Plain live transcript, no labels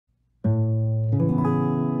Welcome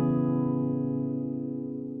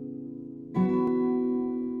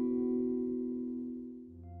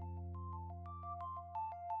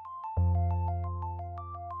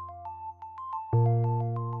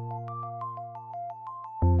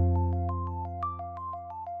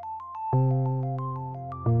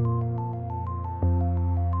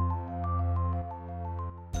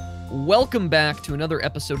back to another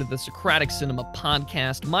episode of the Socratic Cinema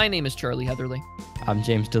podcast. My name is Charlie Heatherly. I'm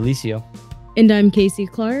James Delicio. And I'm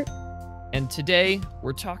Kasey Clark. And today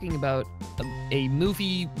we're talking about a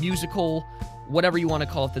movie, musical, whatever you want to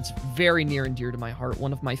call it, that's very near and dear to my heart.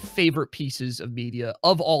 One of my favorite pieces of media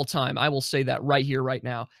of all time. I will say that right here, right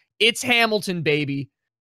now. It's Hamilton, baby.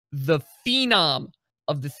 The phenom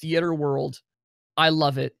of the theater world. I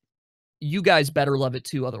love it. You guys better love it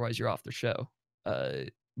too, otherwise you're off the show.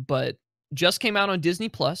 But just came out on Disney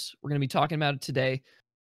Plus. We're going to be talking about it today.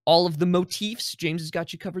 All of the motifs, James has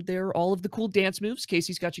got you covered there. All of the cool dance moves,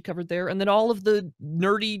 Kasey's got you covered there. And then all of the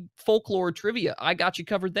nerdy folklore trivia, I got you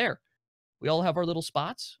covered there. We all have our little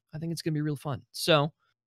spots. I think it's going to be real fun. So,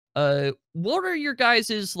 what are your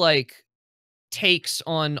guys' takes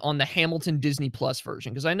on the Hamilton Disney Plus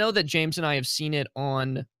version? Because I know that James and I have seen it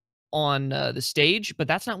on the stage, but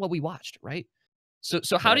that's not what we watched, right?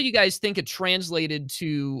 So how do you guys think it translated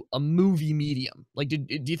to a movie medium? Like, do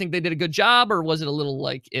you think they did a good job, or was it a little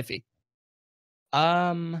iffy?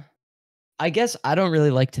 I guess I don't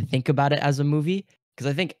really like to think about it as a movie because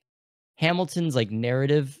I think Hamilton's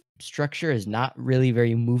narrative structure is not really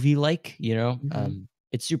very movie-like. Mm-hmm.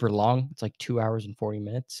 It's super long. It's like 2 hours and 40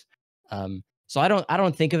 minutes. So I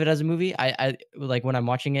don't think of it as a movie. I like when I'm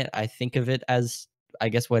watching it, I think of it as, I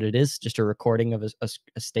guess, what it is, just a recording of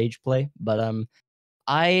a stage play. But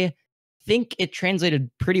I think it translated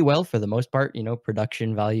pretty well for the most part.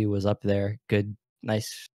 Production value was up there. Good,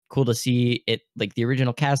 nice, cool to see it, like the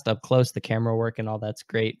original cast up close, the camera work and all that's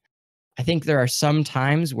great. I think there are some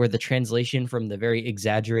times where the translation from the very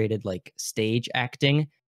exaggerated stage acting,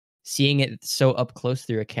 seeing it so up close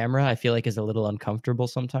through a camera, I feel like is a little uncomfortable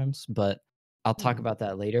sometimes, but I'll talk about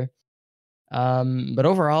that later. But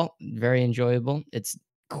overall, very enjoyable. It's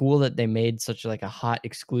cool that they made such a hot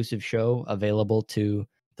exclusive show available to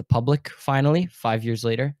the public finally 5 years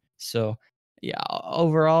later. So yeah,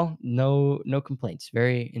 overall, no complaints.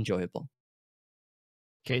 Very enjoyable.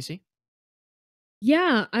 Kasey?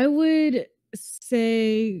 Yeah, I would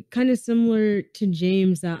say kind of similar to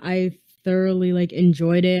James that I thoroughly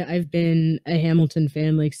enjoyed it. I've been a Hamilton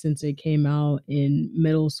fan since it came out in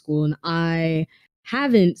middle school, and I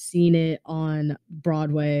haven't seen it on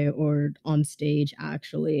Broadway or on stage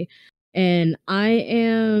actually. And I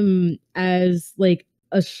am as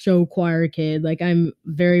a show choir kid, I'm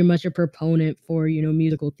very much a proponent for,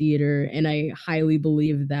 musical theater, and I highly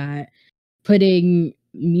believe that putting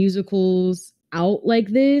musicals out like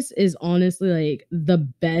this is honestly the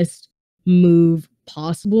best move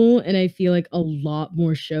possible, and I feel like a lot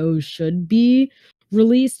more shows should be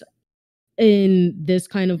released in this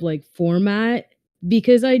kind of format,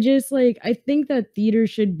 because I just I think that theater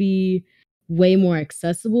should be way more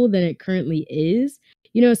accessible than it currently is,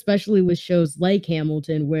 especially with shows like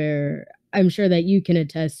Hamilton, where I'm sure that you can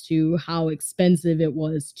attest to how expensive it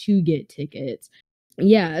was to get tickets.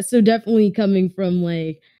 Yeah, so definitely coming from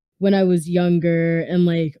when I was younger and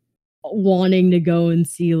wanting to go and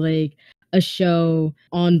see a show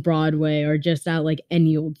on Broadway or just at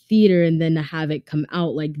any old theater, and then to have it come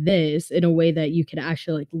out like this in a way that you could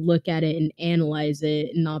actually look at it and analyze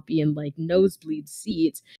it and not be in nosebleed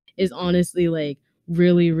seats is honestly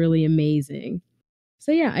really, really amazing.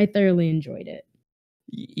 So yeah, I thoroughly enjoyed it.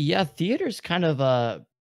 Yeah, theater's kind of a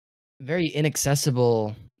very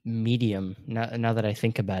inaccessible medium now that I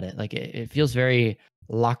think about it. It feels very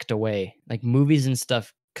locked away. Like movies and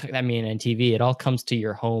stuff, I mean, and TV, it all comes to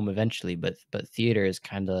your home eventually, but theater is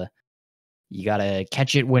kind of, you got to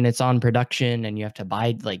catch it when it's on production and you have to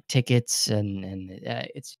buy tickets, and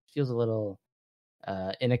it feels a little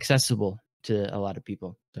inaccessible to a lot of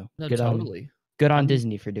people. So No, good totally. on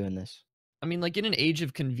Disney for doing this. I mean, in an age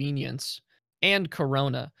of convenience and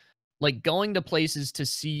Corona, going to places to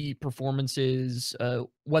see performances,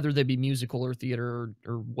 whether they be musical or theater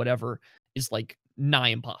or whatever, is nigh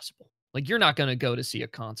impossible. You're not going to go to see a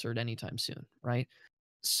concert anytime soon, right?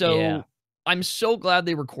 So Yeah. I'm so glad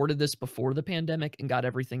they recorded this before the pandemic and got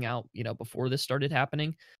everything out, before this started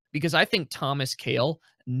happening, because I think Thomas Kail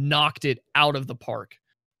knocked it out of the park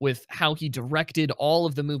with how he directed all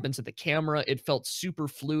of the movements of the camera. It felt super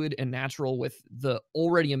fluid and natural with the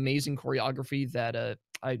already amazing choreography that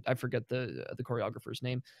I forget the choreographer's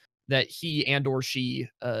name, that he and or she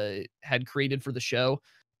had created for the show.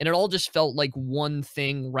 and it all just felt like one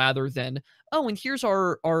thing rather than, oh, and here's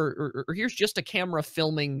or here's just a camera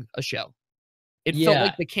filming a show. It felt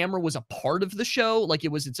like Yeah. the camera was a part of the show, like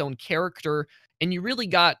it was its own character, and you really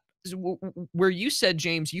got where you said,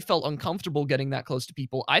 James, you felt uncomfortable getting that close to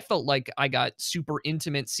people. I felt like I got super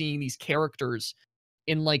intimate seeing these characters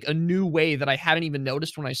in like a new way that I hadn't even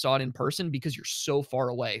noticed when I saw it in person because you're so far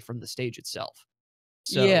away from the stage itself.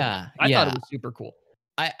 So Yeah, I thought it yeah. was super cool.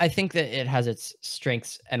 I think that it has its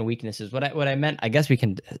strengths and weaknesses. What I meant, I guess we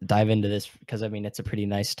can dive into this because I mean it's a pretty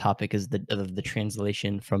nice topic is the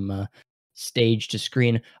translation from stage to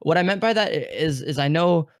screen. What I meant by that is I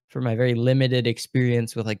know from my very limited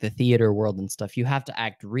experience with like the theater world and stuff, you have to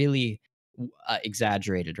act really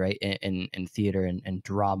exaggerated, right? In theater and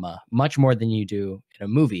drama, much more than you do in a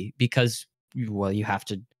movie because well, you have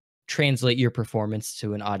to translate your performance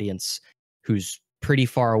to an audience who's pretty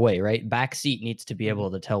far away, right? Backseat needs to be Mhm.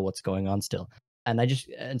 able to tell what's going on still. And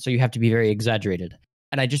so you have to be very exaggerated.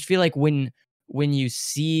 And I just feel like when you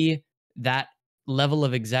see that level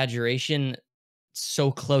of exaggeration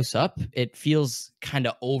so close up, it feels kind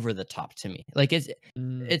of over the top to me. Like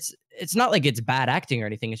Mm. it's not like it's bad acting or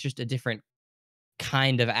anything. It's just a different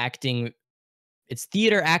kind of acting. It's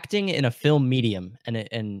theater acting in a film medium, and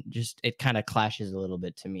it kind of clashes a little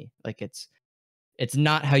bit to me. Like it's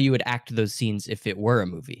not how you would act those scenes if it were a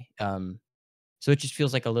movie. So it just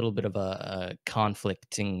feels like a little bit of a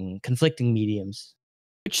conflicting mediums.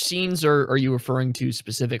 Which scenes are you referring to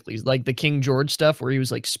specifically? Like the King George stuff where he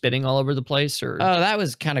was like spitting all over the place or Oh, that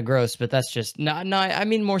was kind of gross, but that's just no. I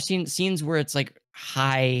mean more scenes where it's like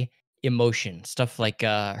high emotion stuff, like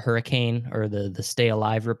Hurricane or the Stay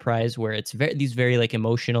Alive reprise, where it's these very like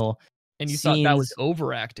emotional and you thought that was scenes.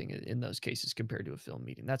 overacting in those cases compared to a film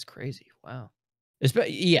medium. That's crazy. Wow.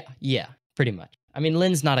 Yeah, pretty much. I mean,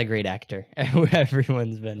 Lynn's not a great actor. What?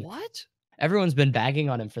 Everyone's been bagging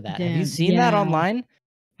on him for that. Have you Damn, seen that yeah. online?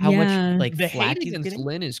 How much Yeah. like The hate flack he's against getting?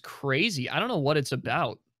 Lin is crazy. I don't know what it's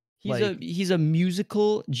about. Like, He's a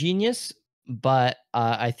musical genius, but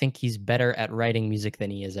I think he's better at writing music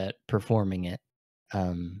than he is at performing it.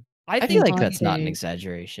 I I feel think like Hot that's not an take.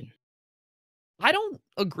 exaggeration. I don't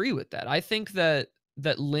agree with that. I think that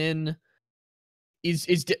Lin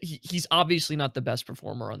he's obviously not the best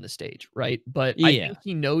performer on the stage, right? But I Yeah. think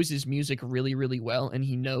he knows his music really, really well, and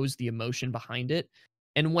he knows the emotion behind it.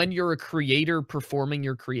 And when you're a creator performing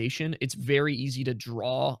your creation, it's very easy to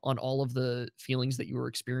draw on all of the feelings that you were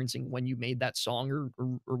experiencing when you made that song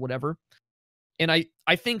or whatever. And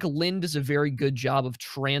I think Lin does a very good job of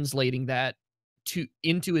translating that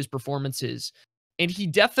into his performances. And he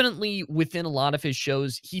definitely within a lot of his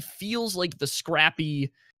shows, he feels like the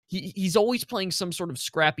scrappy he's always playing some sort of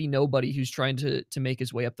scrappy nobody who's trying to make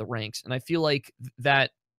his way up the ranks. And I feel like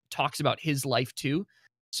that talks about his life too.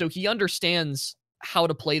 So he understands how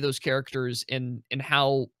to play those characters and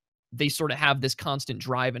how they sort of have this constant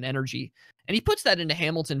drive and energy. And he puts that into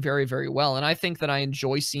Hamilton very, very well. And I think that I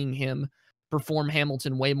enjoy seeing him perform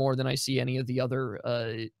Hamilton way more than I see any of the other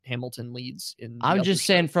Hamilton leads in the I'm other just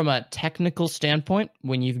saying shows. from a technical standpoint,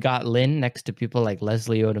 when you've got Lynn next to people like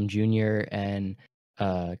Leslie Odom Jr. and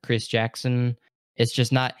Chris Jackson,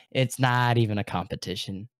 it's not even a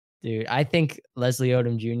competition. Dude, I think Leslie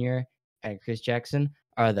Odom Jr. and Chris Jackson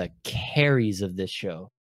are the carries of this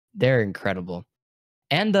show. They're incredible.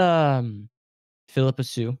 And Philippa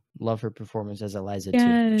Sue, love her performance as Eliza too.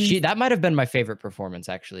 Yes. That might have been my favorite performance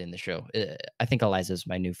actually in the show. I think Eliza's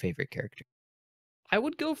my new favorite character.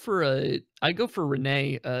 I'd go for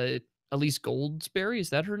Renee, Elise Goldsberry, is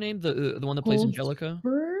that her name? The one that plays Angelica?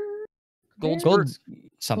 Goldsberg? There? Goldsberg? Gold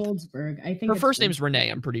something. Goldsberg. I think Her it's first name's Goldsberg. Renee,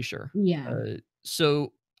 I'm pretty sure. Yeah.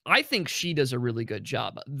 So I think she does a really good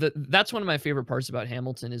job. That's one of my favorite parts about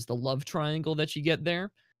Hamilton is the love triangle that you get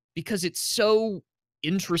there because it's so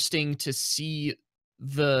interesting to see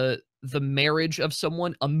the marriage of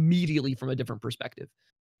someone immediately from a different perspective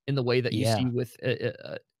in the way that you see Yeah. with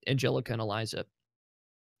Angelica and Eliza.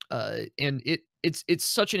 And it's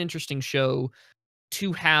such an interesting show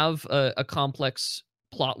to have a complex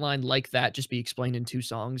plot line like that just be explained in 2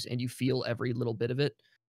 songs and you feel every little bit of it.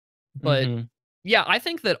 But Mhm. yeah, I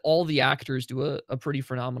think that all the actors do a pretty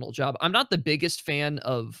phenomenal job. I'm not the biggest fan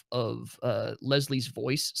of Leslie's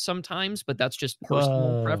voice sometimes, but that's just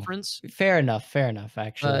personal Whoa. preference. Fair enough,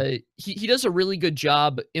 actually. He does a really good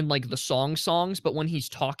job in, like, the songs, but when he's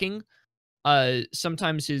talking,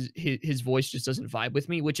 sometimes his voice just doesn't vibe with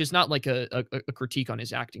me, which is not like a critique on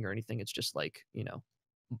his acting or anything. It's just like, you know,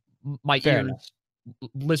 my Fair enough. ears,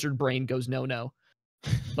 lizard brain goes no no.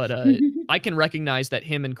 But I can recognize that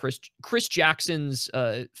him and Chris Jackson's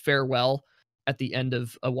farewell at the end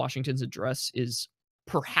of Washington's address is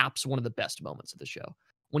perhaps one of the best moments of the show.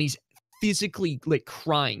 when he's physically like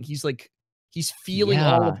crying. He's feeling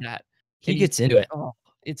all of Yeah, that, he and he's gets into it. oh,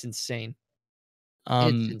 it's insane. It's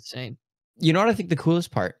Um, insane. you know what I think the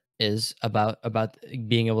coolest part is about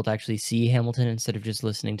being able to actually see Hamilton instead of just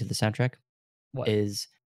listening to the soundtrack What? is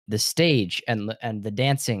the stage and the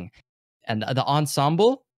dancing and the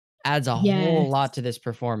ensemble adds a whole lot Yes. to this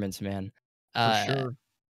performance, man. For Uh, sure.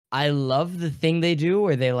 I love the thing they do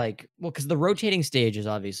where they like well, because the rotating stage is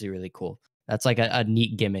obviously really cool. That's like a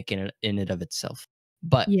neat gimmick in it of itself.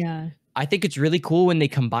 But Yeah. I think it's really cool when they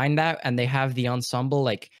combine that and they have the ensemble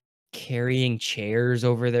like carrying chairs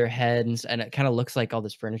over their heads, and it kind of looks like all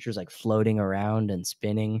this furniture is like floating around and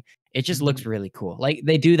spinning. It just looks Mhm. really cool. Like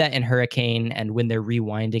they do that in Hurricane, and when they're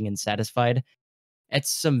rewinding and Satisfied, it's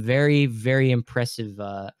some very, very impressive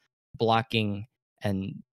blocking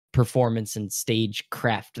and performance and stage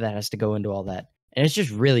craft that has to go into all that. And it's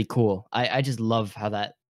just really cool. I just love how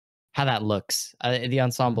that looks. The Mhm.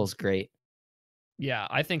 ensemble's great. Yeah,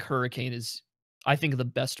 I think Hurricane is I think the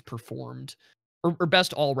best performed or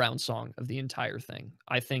best all-round song of the entire thing.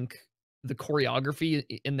 I think the choreography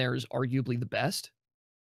in there is arguably the best.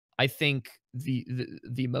 I think the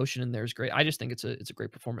emotion in there is great. I just think it's a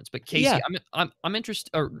great performance. But Kasey, Yeah. I'm interested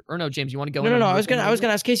or no, James, you wanna go No, in no, on no. Hurricane a I little was bit?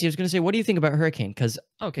 gonna ask Casey. I was gonna say, what do you think about Hurricane? Because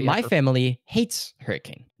Okay, yeah, my perfect. family hates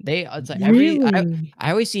Hurricane. They it's like Really?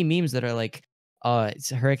 I always see memes that are like, it's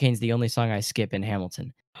Hurricane's the only song I skip in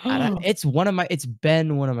Hamilton. It's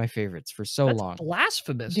been one of my favorites for so That's long.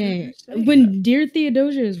 blasphemous. Dang. Who's saying that? When Dear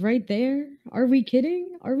Theodosia is right there, are we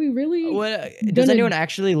kidding? Are we really What does gonna anyone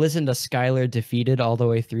actually listen to Skylar Defeated all the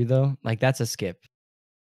way through though? Like that's a skip.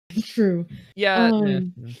 True. Yeah,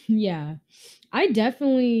 mm. Yeah. I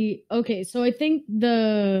definitely okay, so I think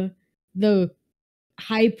the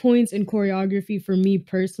high points in choreography for me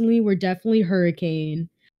personally were definitely Hurricane,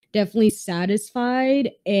 definitely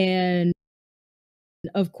Satisfied, and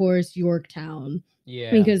of course, Yorktown,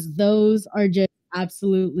 Yeah. because those are just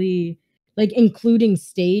absolutely like, including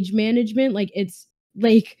stage management, like, it's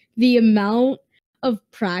like, the amount of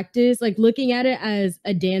practice, like, looking at it as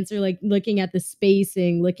a dancer, like, looking at the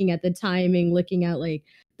spacing, looking at the timing, looking at, like,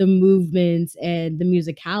 the movements and the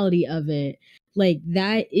musicality of it, like,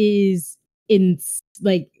 that is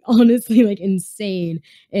like, honestly, like, insane,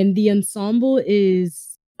 and the ensemble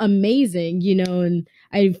is amazing, you know, and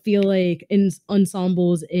I feel like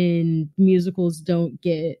ensembles in musicals don't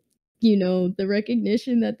get, you know, the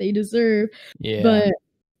recognition that they deserve, Yeah. but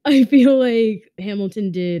I feel like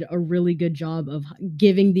Hamilton did a really good job of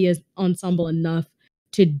giving the ensemble enough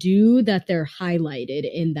to do that they're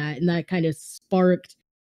highlighted in that, and that kind of sparked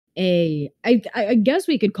I guess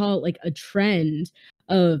we could call it like a trend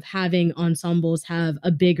of having ensembles have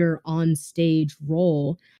a bigger on-stage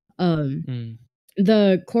role. Um, Mm.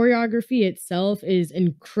 the choreography itself is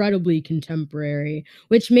incredibly contemporary,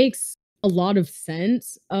 which makes a lot of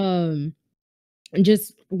sense,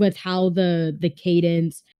 just with how the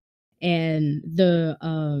cadence and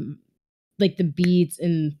like, the beats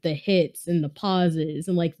and the hits and the pauses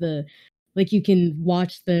and, like, you can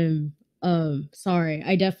watch them sorry,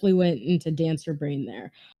 I definitely went into dancer brain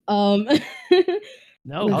there. Um,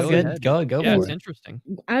 No, All go listen, good. ahead. Go Yeah, for it's w it. interesting.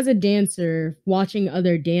 as a dancer, watching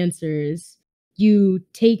other dancers, you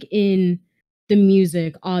take in the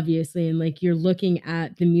music, obviously, and, like, you're looking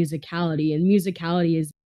at the musicality, and musicality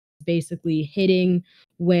is basically hitting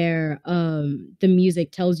where, the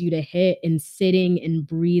music tells you to hit and sitting and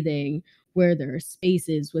breathing where there are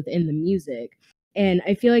spaces within the music, and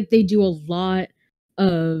I feel like they do a lot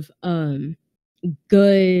of,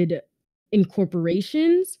 good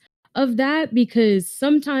incorporations of that because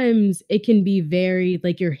sometimes it can be very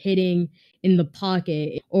like you're hitting in the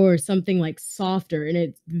pocket or something like softer and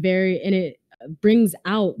it brings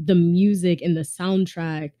out the music and the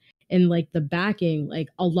soundtrack and like the backing like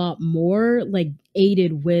a lot more like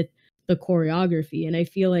aided with the choreography and I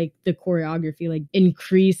feel like the choreography like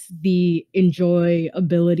increase the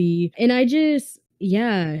enjoyability and I just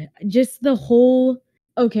yeah just the whole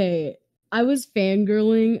okay I was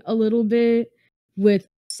fangirling a little bit with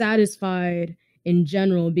Satisfied in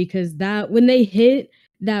general because that when they hit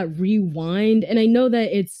that rewind and I know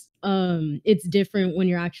that it's different when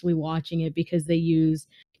you're actually watching it because they use,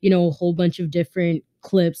 you know, a whole bunch of different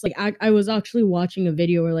clips. Like I was actually watching a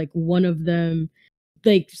video where like one of them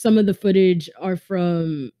like some of the footage are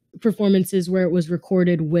from performances where it was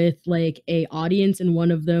recorded with like a audience and one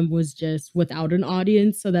of them was just without an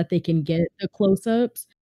audience so that they can get the close-ups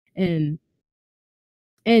and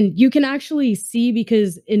and you can actually see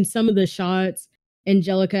because in some of the shots,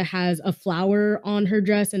 Angelica has a flower on her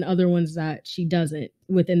dress and other ones that she doesn't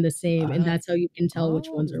within the same, and Uh, that's how you can tell which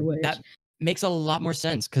ones are Oh. that which. makes a lot more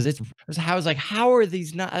sense because how are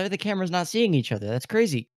the cameras not seeing each other? That's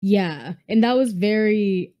crazy. Yeah, and that was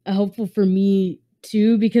very helpful for me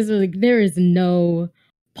too because like there is no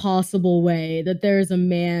possible way that there is a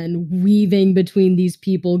man weaving between these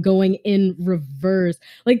people going in reverse.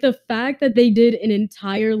 Like the fact that they did an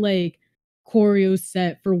entire like choreo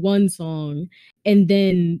set for one song and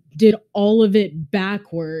then did all of it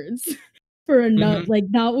backwards for another, Mhm. like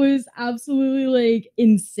that was absolutely like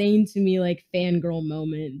insane to me, like fangirl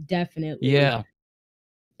moment, definitely. Yeah.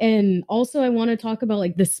 And also I wanna talk about,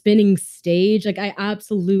 like, the spinning stage, like, I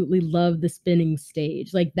absolutely love the spinning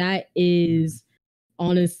stage, like, that Mhm. is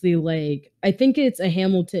honestly, like I think it's a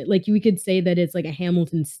Hamilton, like, we could say that it's, like, a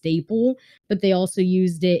Hamilton staple, but they also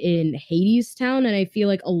used it in Hadestown, and I feel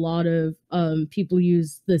like a lot of, people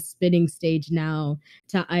use the spinning stage now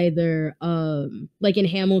to either, like, in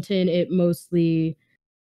Hamilton, it mostly,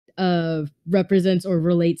 represents or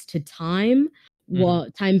relates to time, Mhm.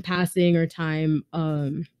 while time passing or time,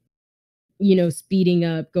 you know, speeding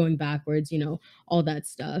up, going backwards, you know, all that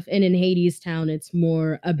stuff. And in Hades Town, it's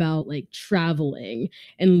more about like traveling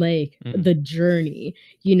and like Mhm. the journey,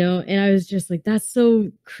 you know? And I was just like, that's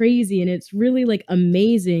so crazy. And it's really like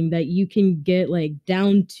amazing that you can get like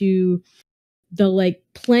down to the like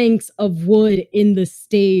planks of wood in the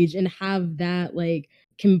stage and have that like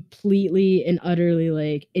completely and utterly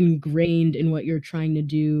like ingrained in what you're trying to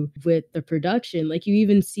do with the production. Like you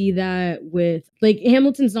even see that with like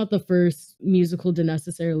Hamilton's not the first musical to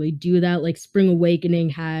necessarily do that. Like Spring Awakening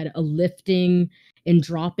had a lifting and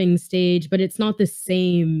dropping stage, but it's not the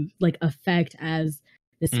same like effect as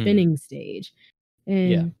the Mm. spinning stage. Yeah.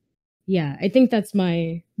 And yeah, I think that's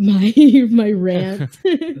my my rant.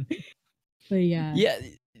 But yeah.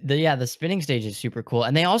 Yeah, the spinning stage is super cool,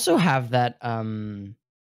 and they also have that,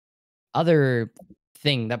 other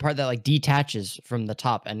thing, that part that, like, detaches from the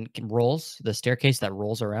top and rolls, the staircase that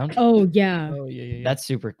rolls around. Oh, yeah. Oh, yeah, yeah, yeah. That's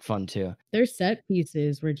super fun too. Their set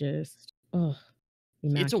pieces were just, oh,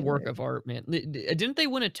 It's a work immaculate. of art, man. Didn't they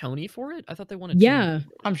win a Tony for it? I thought they won a Tony Yeah, for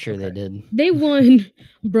it. I'm sure they Okay. did. they won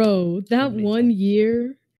bro, So that many one Tonys.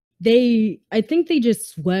 year, I think they just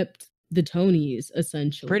swept the Tonys, Pretty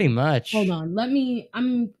essentially. Hold much. on,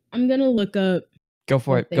 I'm gonna look up Go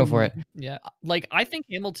for what it, they go for it. won. Yeah. Like, I think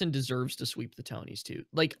Hamilton deserves to sweep the Tonys too.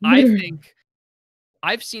 Like, I Literally. think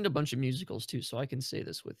I've seen a bunch of musicals too, so I can say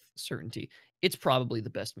this with certainty. It's probably the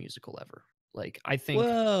best musical ever. Like, I think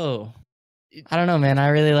Whoa. it, I don't know, man, I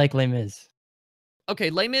really like Les Mis. okay,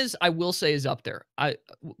 Les Mis, I will say is up there.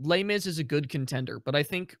 Les Mis is a good contender, but I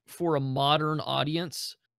think for a modern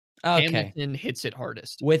audience, Okay. Hamilton hits it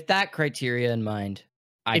hardest. With that criteria in mind,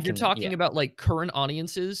 I If you're can talking yeah. about like current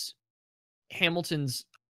audiences, Hamilton's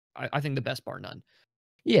I think the best bar none.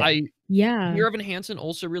 Yeah. I Yeah. Dear Evan Hansen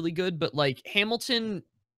also really good, but like Hamilton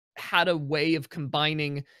had a way of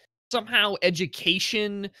combining somehow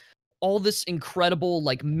education, all this incredible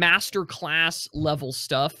like master class level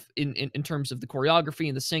stuff in terms of the choreography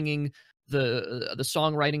and the singing, the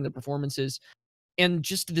songwriting, the performances, and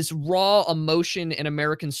just this raw emotion and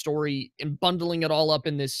American story and bundling it all up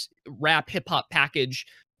in this rap hip hop package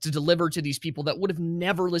to deliver to these people that would have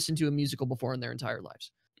never listened to a musical before in their entire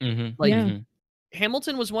lives. Mhm, Like Yeah. mhm.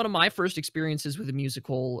 Hamilton was one of my first experiences with a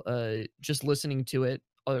musical, just listening to it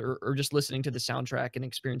or just listening to the soundtrack and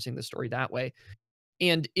experiencing the story that way.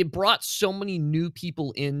 And it brought so many new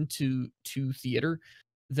people into theater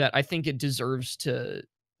that I think it deserves to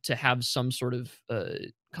have some sort of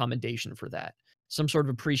commendation for that, some sort of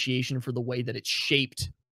appreciation for the way that it shaped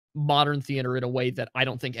modern theater in a way that I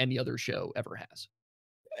don't think any other show ever has.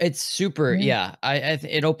 It's super Yeah. yeah,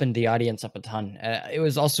 it opened the audience up a ton. It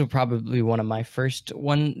was also probably one of my first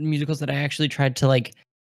musicals that I actually tried to, like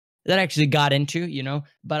that I actually got into, you know?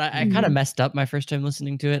 But I kinda Mhm. messed up my first time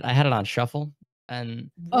listening to it. I had it on shuffle, and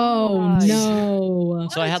Oh, Why? no.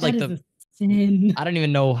 so I had, That like, is a sin. I don't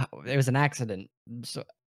even know how it was an accident, so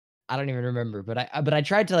I don't even remember, but I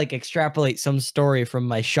tried to, like, extrapolate some story from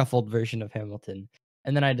my shuffled version of Hamilton,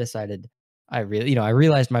 and then I decided I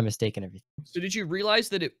realized my mistake and everything. So did you realize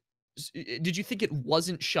that did you think it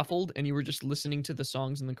wasn't shuffled and you were just listening to the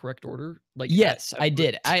songs in the correct order? Like Yes, at I first?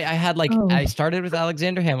 did. I had, like I Oh. started with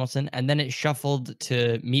Alexander Hamilton, and then it shuffled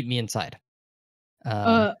to Meet Me Inside. Um,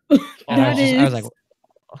 Uh, and that Oh, is I was like,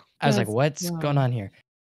 that's "What's going wow. on here?"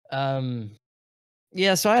 Um,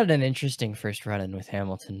 yeah, so I had an interesting first run-in with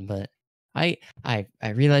Hamilton, but I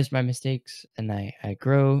realized my mistakes, and I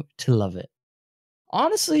grow to love it.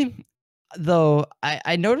 Honestly, though,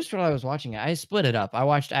 I noticed when I was watching it, I split it up. I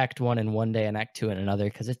watched Act 1 in one day and Act 2 in another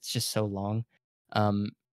because it's just so long.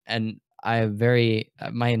 Um, and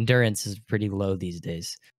my endurance is pretty low these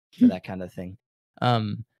days for that kind of thing.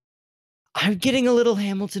 Um, I'm getting a little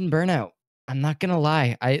Hamilton burnout. I'm not gonna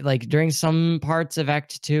lie. I like during some parts of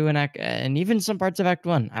Act 2 and even some parts of Act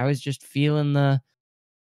 1, I was just feeling I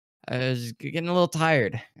was getting a little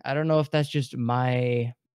tired. I don't know if that's just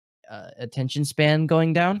my attention span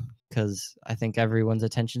going down, because I think everyone's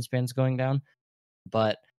attention span's going down.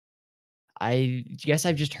 But I guess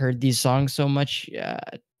I've just heard these songs so much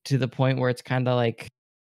to the point where it's kind of like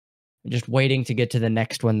just waiting to get to the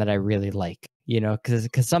next one that I really like, because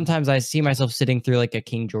sometimes I see myself sitting through like a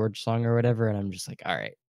King George song or whatever, and I'm just like, all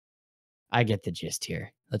right, I get the gist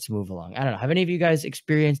here. Let's move along. I don't know. Have any of you guys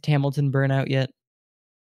experienced Hamilton burnout yet?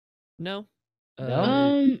 No.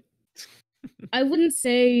 No? I wouldn't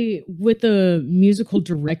say with the musical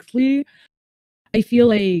directly. I feel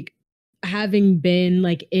like having been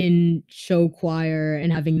like in show choir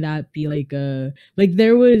and having that be like a like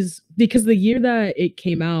there was because the year that it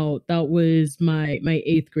came out, that was my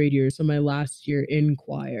 8th grade year, so my last year in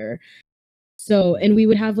choir. So, and we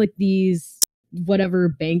would have like these whatever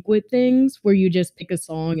banquet things where you just pick a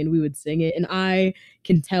song and we would sing it. And I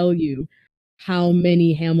can tell you how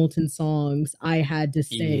many Hamilton songs I had to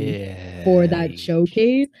sing for Yeah. that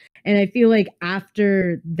showcase. And I feel like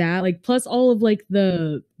after that, like plus all of like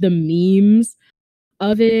the memes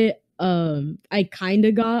of it, I kind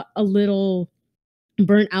of got a little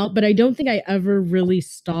burnt out, but I don't think I ever really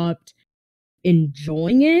stopped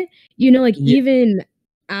enjoying it. Like Yeah. even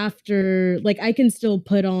after like I can still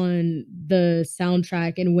put on the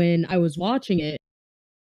soundtrack, and when I was watching it,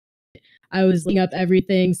 I was looking up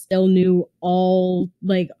everything, still knew all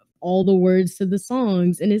the words to the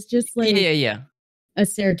songs, and it's just Yeah. like Yeah. a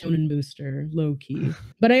serotonin booster, low key.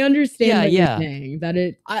 But I understand Yeah. what you're Yeah. saying that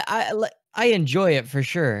it I enjoy it for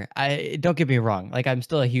sure. I don't get me wrong. Like I'm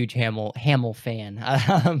still a huge Hamill fan,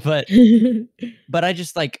 but I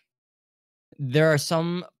just like there are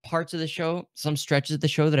some parts of the show, some stretches of the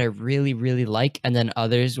show that I really really like, and then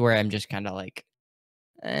others where I'm just kind of like,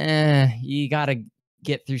 you gotta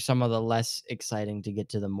get through some of the less exciting to get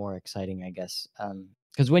to the more exciting, I guess.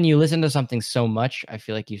 Because when you listen to something so much, I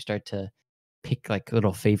feel like you start to pick like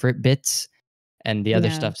little favorite bits, and the other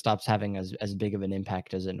yeah. stuff stops having as big of an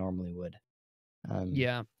impact as it normally would.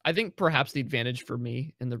 Yeah. I think perhaps the advantage for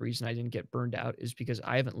me and the reason I didn't get burned out is because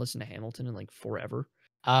I haven't listened to Hamilton in like forever.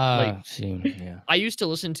 Like See, yeah. I used to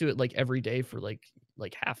listen to it like every day for like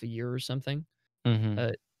half a year or something. Mhm.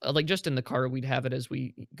 Uh, like just in the car, we'd have it as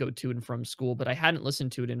we go to and from school, but I hadn't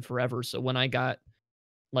listened to it in forever. So when I got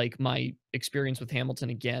like my experience with Hamilton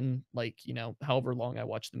again, like, however long I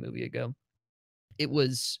watched the movie ago, it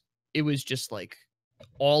was it was just like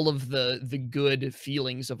all of the good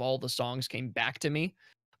feelings of all the songs came back to me.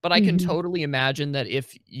 But I can Mhm. totally imagine that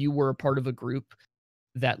if you were a part of a group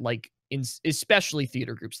that like especially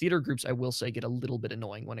theater groups, I will say get a little bit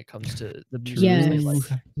annoying when it comes to the musicals they like.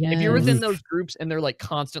 True. Yes. If you're within Yes. those groups and they're like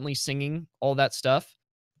constantly singing all that stuff,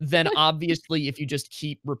 then obviously if you just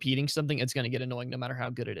keep repeating something, it's going to get annoying no matter how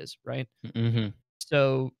good it is, right? Mhm.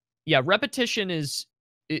 So, yeah, repetition is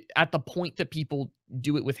at the point that people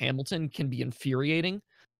do it with Hamilton can be infuriating.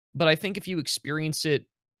 But I think if you experience it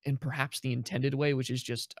in perhaps the intended way, which is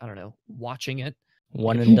just, I don't know, watching it like a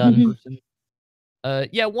One and normal done. person.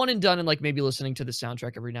 Yeah, one and done, and like maybe listening to the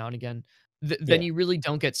soundtrack every now and again. Then Yeah. you really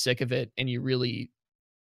don't get sick of it, and you really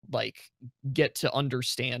like get to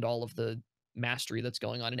understand all of the mastery that's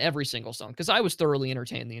going on in every single song. Because I was thoroughly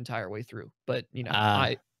entertained the entire way through. But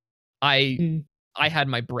Ah. I Mm. I had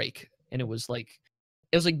my break, and it was like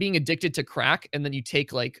being addicted to crack, and then you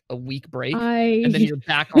take like a week break, and then I you're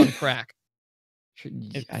back on crack.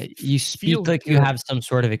 It You speak feels like you good. have some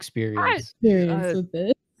sort of I, experience. experience uh, with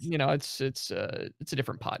this. it's a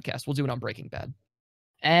different podcast. We'll do it on Breaking Bad.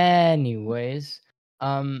 Anyways,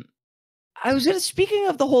 um, I was gonna speaking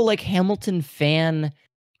of the whole like Hamilton fan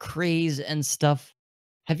craze and stuff.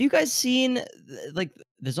 Have you guys seen like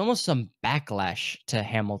there's almost some backlash to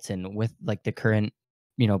Hamilton with like the current,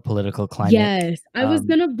 political climate. Yes, I was Um,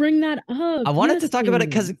 gonna bring that up. I wanted to Yes, talk about it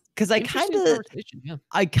because please. because Interesting conversation. Yeah.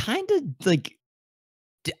 I kind of like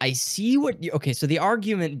I see what you okay, so the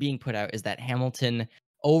argument being put out is that Hamilton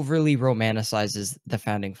overly romanticizes the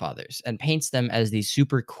founding fathers and paints them as these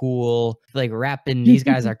super cool, like rapping, these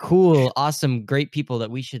guys are cool, awesome, great people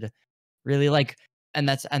that we should really like. And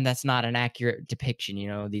that's not an accurate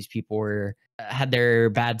depiction. These people were had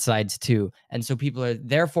their bad sides too. And so people are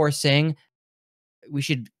therefore saying we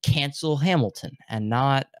should cancel Hamilton and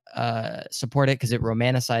not support it because it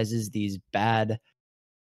romanticizes these bad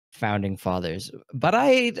founding fathers. But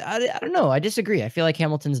I don't know. I disagree. I feel like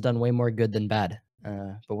Hamilton's done way more good than bad.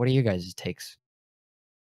 But what are you guys' takes?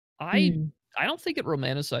 I Mm. I don't think it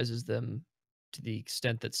romanticizes them to the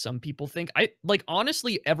extent that some people think.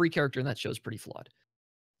 Honestly, every character in that show is pretty flawed.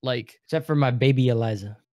 Except for my baby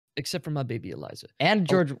Eliza. Except for my baby Eliza. And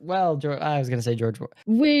George, I was going to say George.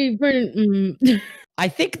 I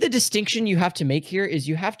think the distinction you have to make here is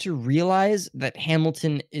you have to realize that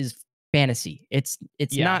Hamilton is fantasy. It's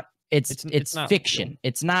not not fiction. Real.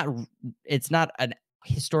 It's not an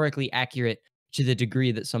historically accurate to the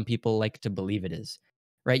degree that some people like to believe it is.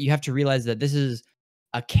 Right? You have to realize that this is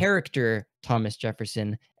a character Thomas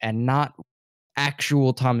Jefferson and not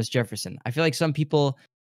actual Thomas Jefferson. I feel like some people,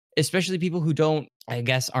 especially people who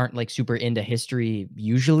aren't like super into history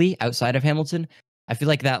usually outside of Hamilton, I feel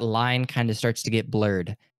like that line kind of starts to get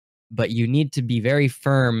blurred. But you need to be very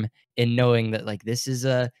firm in knowing that like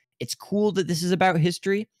it's cool that this is about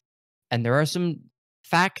history and there are some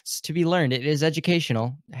facts to be learned. It is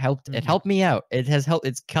educational. It helped me out. It has helped.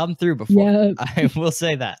 It's come through before. Yeah. I will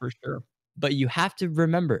say that for sure. But you have to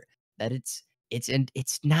remember that it's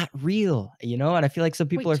not real, and I feel like some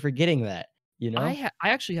people are forgetting that. I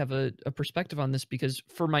actually have a perspective on this because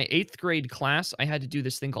for my 8th grade class, I had to do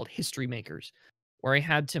this thing called History Makers, where I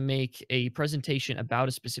had to make a presentation about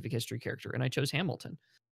a specific history character, and I chose Hamilton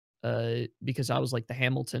because I was like the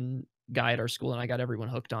Hamilton guy at our school, and I got everyone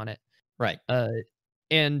hooked on it. Right.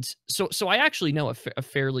 And so I actually know a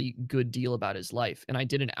fairly good deal about his life, and I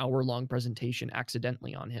did an hour-long presentation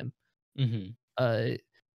accidentally on him. Mm-hmm.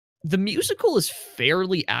 The musical is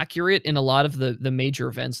fairly accurate in a lot of the major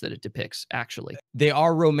events that it depicts, actually. They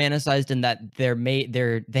are romanticized in that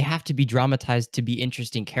they have to be dramatized to be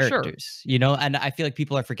interesting characters, sure. And I feel like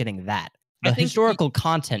people are forgetting that. The historical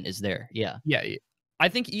content is there. Yeah. Yeah. I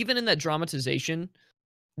think even in that dramatization,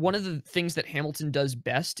 one of the things that Hamilton does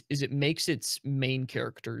best is it makes its main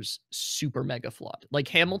characters super mega flawed. Like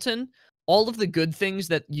Hamilton, all of the good things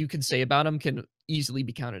that you can say about him can easily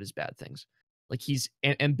be counted as bad things. Like he's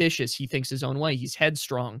ambitious. He thinks his own way. He's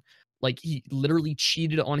headstrong. Like he literally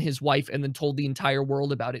cheated on his wife and then told the entire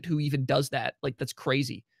world about it. Who even does that? Like that's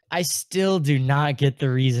crazy. I still do not get the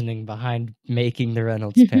reasoning behind making the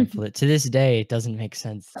Reynolds pamphlet. To this day, it doesn't make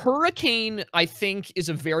sense. Hurricane, I think, is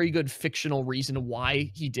a very good fictional reason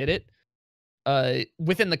why he did it.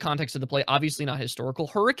 Within the context of the play, obviously not historical.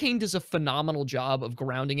 Hurricane does a phenomenal job of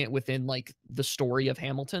grounding it within like the story of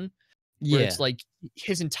Hamilton. Where it's like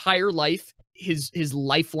his entire life, his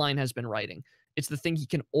lifeline has been writing. It's the thing he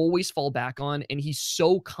can always fall back on, and he's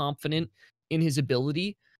so confident in his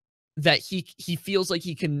ability that he feels like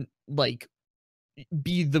he can like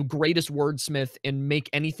be the greatest wordsmith and make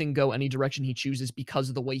anything go any direction he chooses because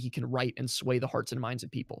of the way he can write and sway the hearts and minds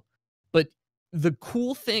of people. But the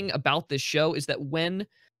cool thing about this show is that when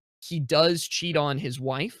he does cheat on his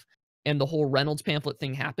wife, and the whole Reynolds pamphlet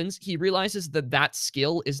thing happens, he realizes that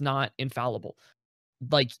skill is not infallible.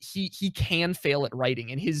 Like he can fail at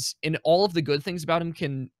writing, and all of the good things about him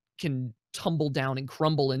can tumble down and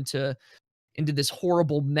crumble into this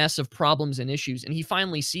horrible mess of problems and issues. And he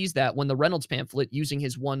finally sees that when the Reynolds pamphlet, using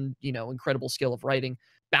his one, incredible skill of writing,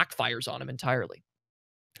 backfires on him entirely.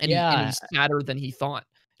 And he's sadder than he thought.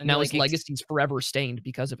 And now his legacy's forever stained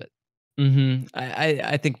because of it. Mm-hmm.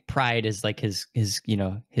 I think pride is like his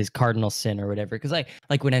cardinal sin or whatever. Because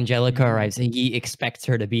like when Angelica arrives, he expects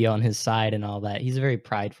her to be on his side and all that. He's very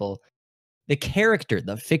prideful.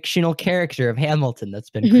 The fictional character of Hamilton that's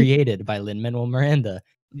been created by Lin-Manuel Miranda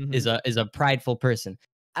is a prideful person.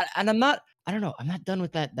 And I'm not done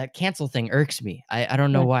with that. That cancel thing irks me. I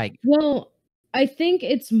don't know why. Well, I think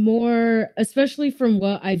it's more, especially from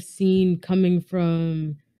what I've seen coming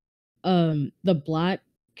from the Black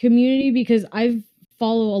community, because I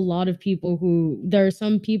follow a lot of people there are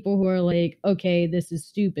some people who are like, okay, this is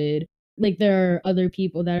stupid. Like there are other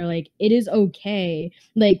people that are like, it is okay.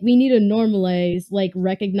 Like we need to normalize like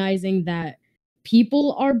recognizing that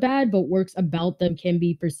people are bad, but works about them can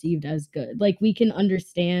be perceived as good. Like we can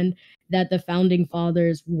understand that the founding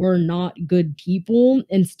fathers were not good people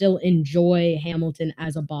and still enjoy Hamilton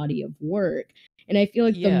as a body of work. And I feel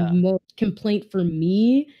like the most complaint for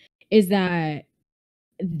me is that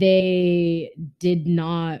they did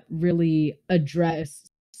not really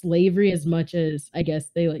address slavery as much as I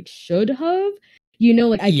guess they like should have.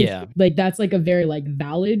 Like I can, like that's like a very like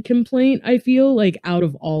valid complaint, I feel like, out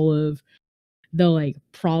of all of the like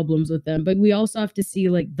problems with them. But we also have to see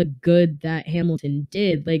like the good that Hamilton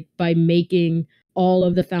did, like by making all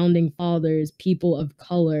of the founding fathers people of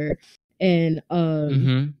color and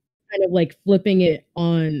kind of like flipping it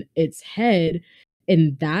on its head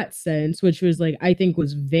in that sense, which was like I think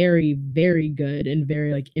was very, very good and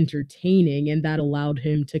very like entertaining, and that allowed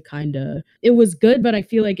him to it was good, but I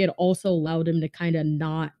feel like it also allowed him to kind of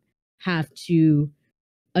not have to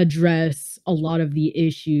address a lot of the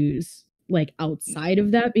issues like outside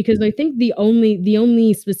of that, because I think the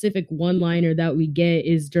only specific one-liner that we get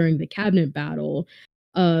is during the cabinet battle,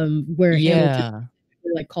 where Hamilton Yeah.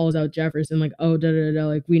 like calls out Jefferson like, oh, da da da,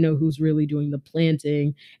 like we know who's really doing the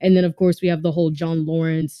planting. And then of course we have the whole John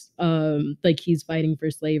Lawrence, like he's fighting for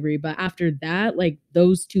slavery. But after that, like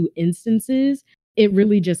those two instances, it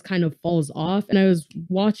really just kind of falls off. And I was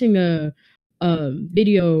watching a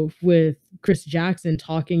video with Chris Jackson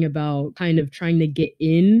talking about kind of trying to get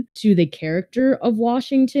into the character of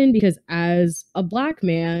Washington, because as a black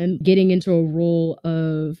man getting into a role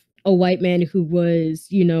of a white man who was,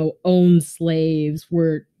 owned slaves,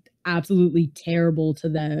 were absolutely terrible to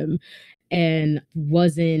them and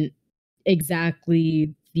wasn't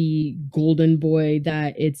exactly the golden boy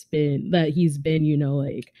that he's been,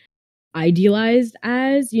 like idealized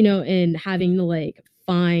as, and having to like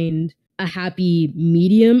find a happy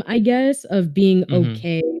medium, I guess, of being Mhm.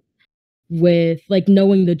 okay with like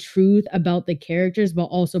knowing the truth about the characters, but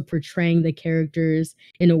also portraying the characters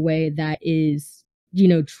in a way that is,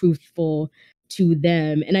 truthful to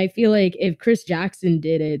them. And I feel like if Chris Jackson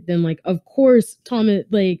did it, then like of course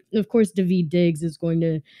Daveed Diggs is going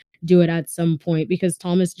to do it at some point, because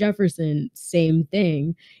Thomas Jefferson, same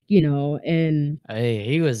thing, and Hey,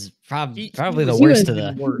 he was He probably the was he worst was of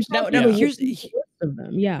even the. worse. Now, probably now Yeah. here's the worst of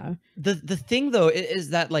them. Yeah. the thing though is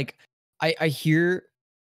that like I hear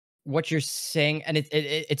what you're saying, and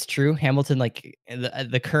it's true. Hamilton, like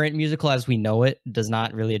the current musical as we know it, does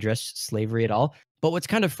not really address slavery at all. But what's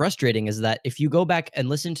kind of frustrating is that if you go back and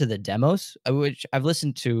listen to the demos, which I've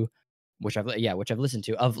listened to, which I've listened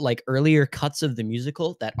to, of like earlier cuts of the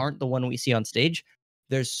musical that aren't the one we see on stage,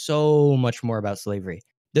 there's so much more about slavery.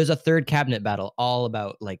 There's a third cabinet battle all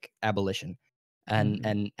about like abolition, and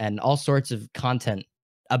Mhm. and all sorts of content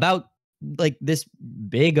about like this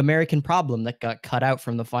big American problem that got cut out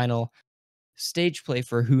from the final stage play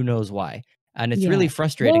for who knows why. And it's really Yeah.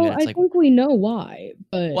 frustrating Well, that it's I like, think we know why,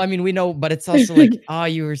 well, I but mean, we know, but it's also like, oh,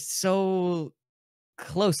 you were so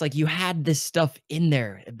close. Like you had this stuff in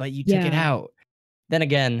there, but you took it yeah. out. Then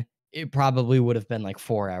again, it probably would have been like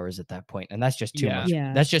 4 hours at that point, and that's just too Yeah. much.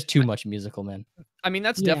 Yeah. That's just too much musical, man. I mean,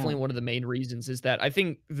 that's Yeah. definitely one of the main reasons is that I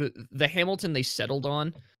think the Hamilton they settled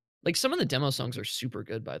on, like some of the demo songs are super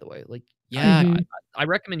good, by the way. Like Yeah, I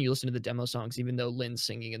recommend you listen to the demo songs, even though Lynn's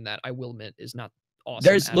singing in that, I will admit, is not awesome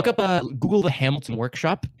there's at look up all. Google the Hamilton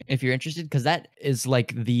Workshop if you're interested, because that is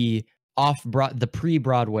like the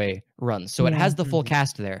pre-Broadway run. So it Yeah. has the full Mhm.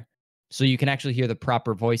 cast there. So you can actually hear the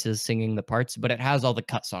proper voices singing the parts, but it has all the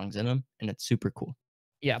cut songs in them, and it's super cool.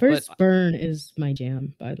 Yeah, but First Burn is my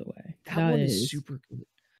jam, by the way. that That one is is super good.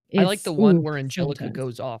 I like it's the one ooh, where so Angelica intense.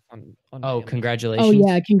 goes off on Oh, Hamilton. Oh yeah, congratulations. That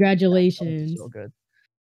one's congratulations. so good.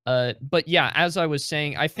 But yeah, as I was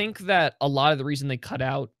saying, I think that a lot of the reason they cut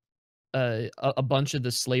out a bunch of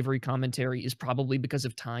the slavery commentary is probably because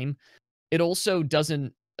of time. It also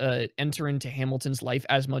doesn't enter into Hamilton's life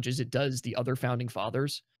as much as it does the other founding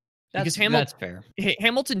fathers, because That's fair.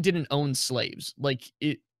 Hamilton didn't own slaves. Like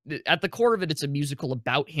at the core of it, it's a musical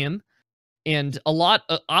about him. And a lot,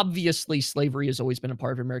 obviously, slavery has always been a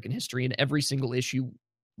part of American history, and every single issue,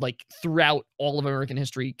 like throughout all of American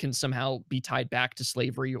history, can somehow be tied back to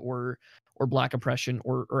slavery or black oppression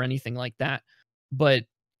or anything like that. But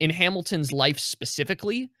in Hamilton's life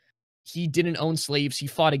specifically, he didn't own slaves. He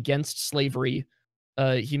fought against slavery.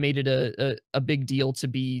 He made it a big deal to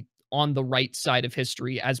be on the right side of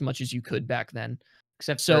history as much as you could back then.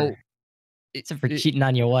 Except for So, it, except for it, cheating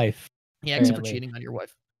on your wife, yeah, except for apparently. cheating on your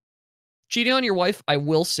wife. Cheating on your wife, I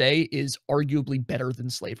will say, is arguably better than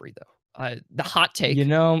slavery, though. The hot You take,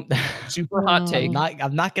 know, super hot Wow. take,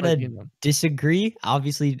 I'm not but gonna disagree.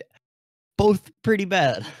 Obviously, both pretty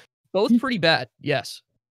bad. both pretty bad, yes.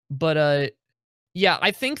 But yeah,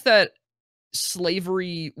 I think that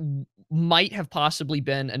slavery might have possibly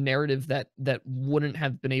been a narrative that wouldn't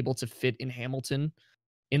have been able to fit in Hamilton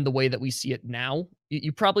in the way that we see it now.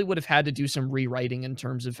 You probably would have had to do some rewriting in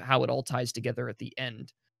terms of how it all ties together at the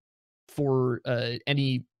end for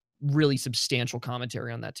any really substantial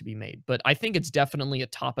commentary on that to be made. But I think it's definitely a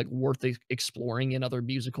topic worth exploring in other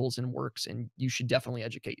musicals and works, and you should definitely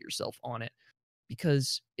educate yourself on it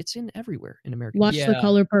because it's in everywhere in American Watch history. The Yeah.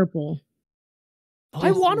 Color Purple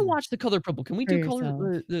I want to Oh, watch The Color Purple. Can we for do color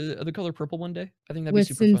yourself the Color Purple one day? I think that'd be with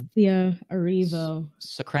super fun. Cynthia Erivo.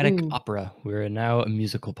 Socratic Ooh. opera. We're now a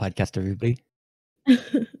musical podcast, everybody.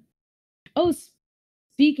 Oh,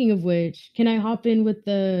 speaking of which, can I hop in with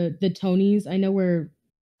the Tonys? I know we're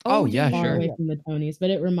Oh, Oh yeah, far sure. away from the Tonys, but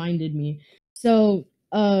it reminded me. So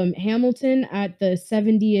Hamilton at the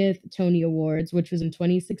 70th Tony Awards, which was in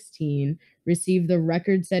 2016, received the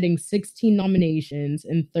record-setting 16 nominations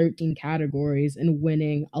in 13 categories and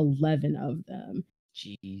winning 11 of them.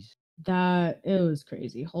 Jeez. That it was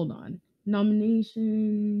crazy. Hold on.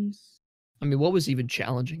 Nominations. I mean, what was even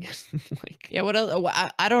challenging it? Like, Yeah, what else?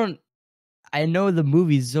 I don't. I know the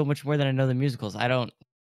movies so much more than I know the musicals. I don't,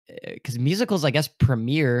 because musicals, I guess,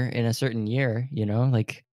 premiere in a certain year. You know,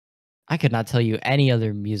 like I could not tell you any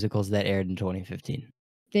other musicals that aired in 2015.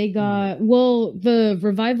 They got well, the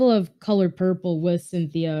revival of Color Purple with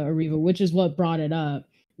Cynthia Erivo, which is what brought it up,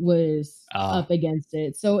 was up against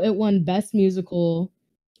it. So it won Best Musical,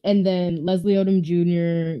 and then Leslie Odom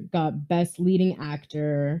Jr. got Best Leading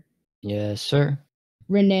Actor. Yes, sir.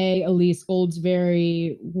 Renee Elise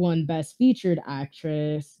Goldsberry won Best Featured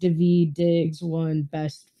Actress. Daveed Diggs won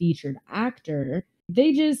Best Featured Actor.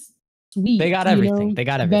 They just sweet. They got everything. They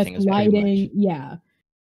got everything. Best lighting, yeah.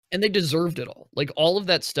 And they deserved it all. Like all of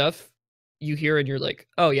that stuff you hear and you're like,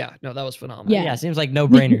 oh yeah, no, that was phenomenal. Yeah. Yeah, seems like no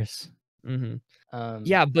brainers.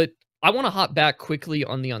 Yeah, but I want to hop back quickly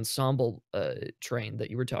on the ensemble train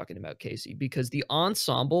that you were talking about, Kasey, because the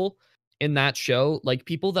ensemble in that show, like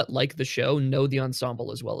people that like the show know the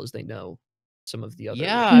ensemble as well as they know some of the other.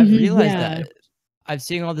 Yeah, I've realized yeah. that. I've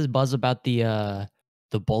seen all this buzz about the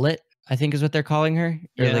bullet, I think is what they're calling her.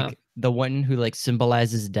 Or Yeah. like the one who like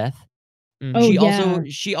symbolizes death. Mhm. Oh,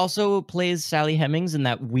 She also plays Sally Hemings in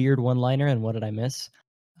that weird one-liner and What Did I Miss?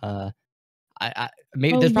 I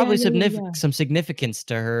maybe there's probably some significance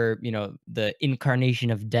to her, you know, the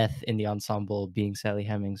incarnation of death in the ensemble being Sally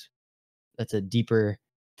Hemings. That's a deeper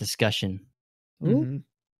discussion. Mhm.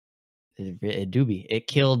 It do be. It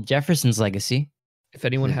killed Jefferson's legacy. If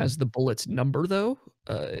anyone has the bullet's number though,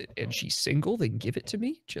 and she's single, then give it to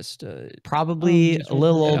me. Just Probably a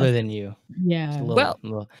little older than you. Yeah. Just a little.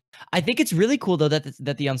 Well, I think it's really cool though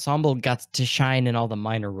that the ensemble got to shine in all the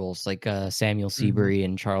minor roles, like Samuel Seabury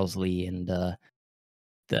and Charles Lee and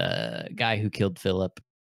the guy who killed Philip.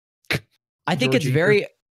 I think George it's Eaker. very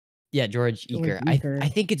George Eaker. Eaker. I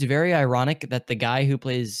think it's very ironic that the guy who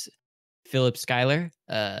plays Philip Schuyler,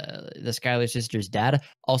 the Schuyler sisters' dad,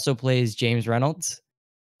 also plays James Reynolds.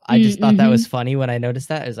 I just thought that was funny when I noticed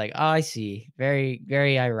that. I was like, oh, I see. Very,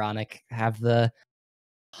 very ironic. Have the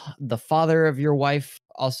father of your wife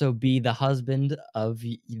also be the husband of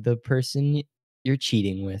the person you're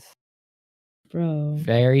cheating with. Bro.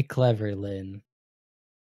 Very clever, Lynn.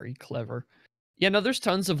 Very clever. Yeah, no, there's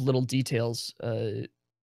tons of little details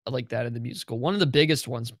like that in the musical. One of the biggest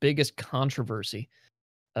ones, biggest controversy.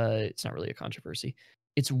 It's not really a controversy.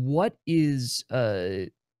 It's what is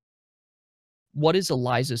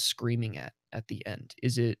Eliza screaming at the end?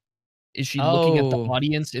 Is she looking at the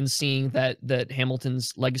audience and seeing that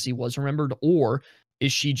Hamilton's legacy was remembered, or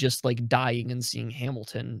is she just like dying and seeing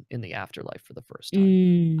Hamilton in the afterlife for the first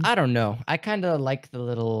time? I don't know. I kind of like the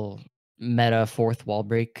little meta fourth wall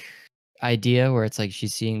break idea where it's like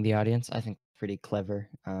she's seeing the audience. I think pretty clever.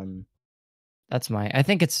 I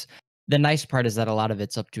think it's the nice part is that a lot of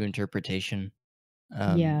it's up to interpretation.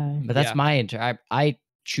 But that's my I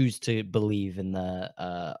choose to believe in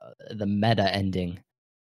the meta ending.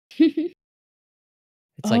 It's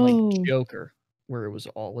like Joker, where it was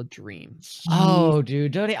all a dream. Oh,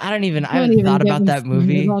 dude, I haven't thought about that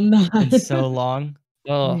movie in so long.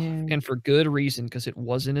 Oh, and for good reason, because it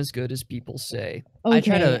wasn't as good as people say. Okay. I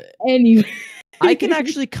try to anyway. I can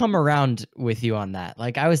actually come around with you on that.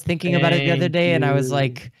 Like I was thinking about it the other day, and I was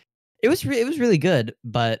like, it was really good,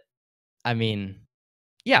 but I mean,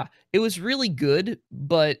 yeah, it was really good,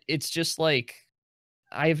 but it's just like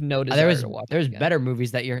I have no desire to watch. There's better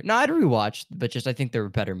movies that year. No, I'd rewatch, but just I think there were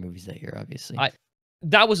better movies that year. Obviously,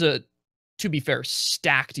 that was to be fair,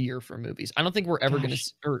 stacked year for movies. I don't think we're ever going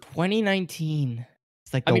to. 2019.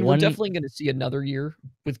 It's like we're definitely going to see another year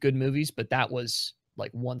with good movies, but that was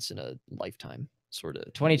like once in a lifetime sort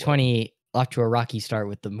of. 2020 off to a rocky start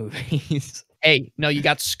with the movies. Hey, no, you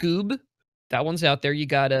got Scoob. That one's out there. You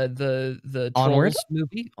got the Onward Trolls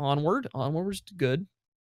movie. Onward was good.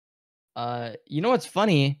 You know what's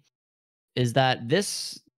funny is that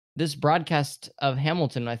this broadcast of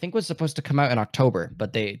Hamilton I think was supposed to come out in October,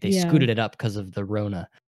 but they scooted it up because of the Rona.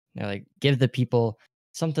 They're like, give the people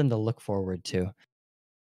something to look forward to,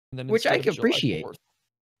 which I can appreciate.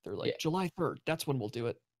 They're like, July 3rd. That's when we'll do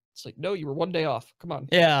it. It's like, no, you were one day off. Come on.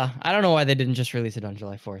 Yeah, I don't know why they didn't just release it on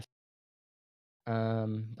July 4th.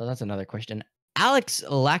 But that's another question. Alex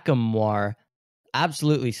Lacamoire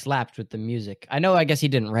absolutely slapped with the music. I guess he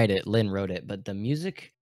didn't write it. Lynn wrote it, but the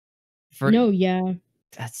music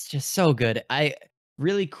that's just so good.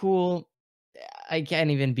 Really cool. I can't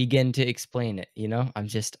even begin to explain it, you know?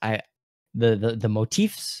 the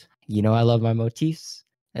motifs. You know, I love my motifs,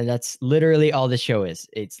 and that's literally all the show is.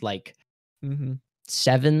 It's like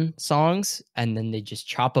 7 songs, and then they just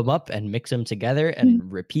chop them up and mix them together and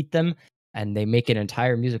repeat them, and they make an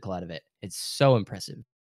entire musical out of it. It's so impressive.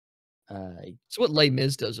 It's what Les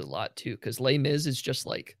Mis does a lot too, because Les Mis is just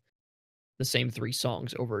like the same 3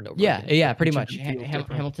 songs over and over again. Yeah, but pretty each of much. them feel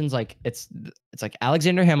different. Hamilton's like it's like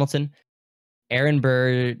Alexander Hamilton, Aaron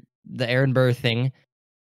Burr, the Aaron Burr thing,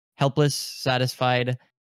 Helpless, Satisfied,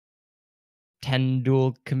 10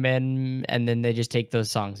 Dual Command, and then they just take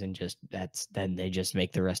those songs and then they just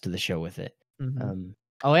make the rest of the show with it. And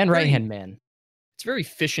Right Hand Man. It's very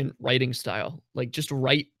efficient writing style. Like just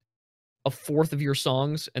write a fourth of your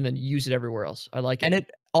songs and then use it everywhere else. I like it. And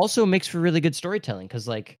it also makes for really good storytelling because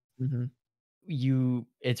like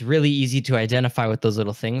it's really easy to identify with those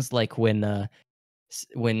little things, like when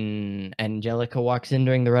Angelica walks in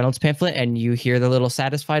during the Reynolds pamphlet and you hear the little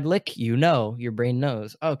Satisfied lick, you know, your brain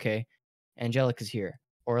knows, okay, Angelica's here.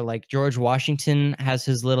 Or like George Washington has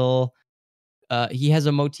his little he has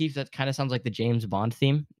a motif that kind of sounds like the James Bond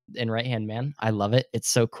theme in Right Hand Man. I love it. It's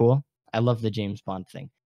so cool. I love the James Bond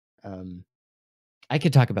thing. I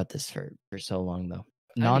could talk about this for so long though.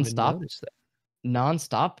 Nonstop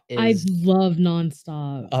I is love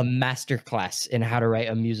Nonstop. a masterclass in how to write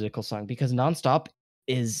a musical song, because Nonstop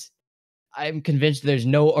is, I'm convinced there's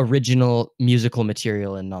no original musical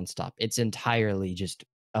material in Nonstop. It's entirely just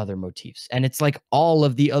other motifs, and it's like all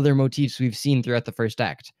of the other motifs we've seen throughout the first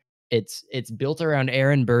act. It's built around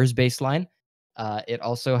Aaron Burr's bass line. It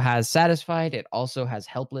also has Satisfied. It also has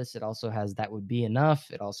Helpless. It also has That Would Be Enough.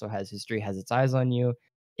 It also has History Has Its Eyes on You.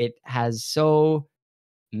 It has so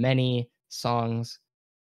many songs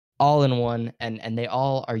all in one, and they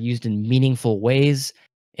all are used in meaningful ways.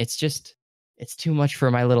 It's too much for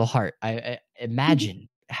my little heart. I imagine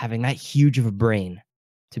having that huge of a brain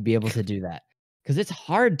to be able to do that, because it's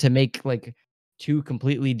hard to make like 2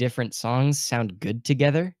 completely different songs sound good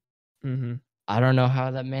together. I don't know how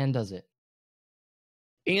that man does it.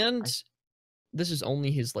 And this is only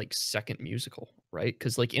his like 2nd musical, right?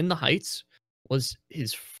 Because like In the Heights was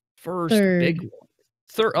his first big one.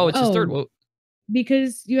 Third. Oh, it's his 3rd. Well,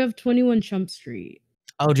 because you have 21 Jump Street.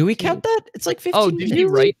 Oh, do we count that? It's like 15 minutes. Did he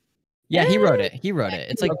write? Yeah, he wrote it.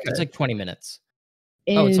 It's like 20 minutes.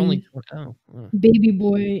 And it's only Baby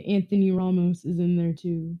boy Anthony Ramos is in there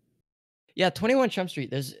too. Yeah, 21 Jump Street.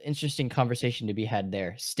 There's interesting conversation to be had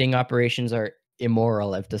there. Sting operations are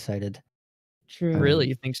immoral, I've decided. True. Really?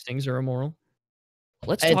 You think stings are immoral?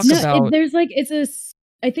 Let's talk about... There's like,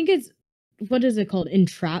 I think it's, what is it called?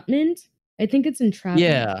 Entrapment? I think it's entrapment.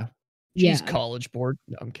 Yeah. Jeez, College Board.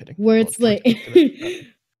 No, I'm kidding. Where it's like,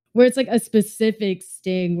 where it's like a specific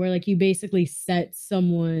sting where like you basically set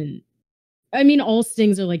someone... I mean, all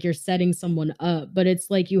stings are like you're setting someone up, but it's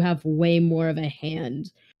like you have way more of a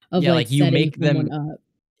hand of like you setting someone up.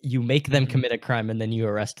 You make them commit a crime and then you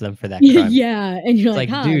arrest them for that crime. Yeah, and you're like,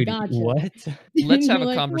 dude, gotcha. What? Let's have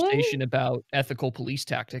a conversation about ethical police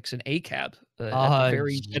tactics and ACAB at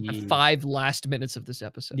the 5 last minutes of this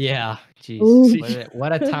episode. Yeah, jeez.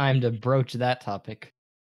 What a time to broach that topic.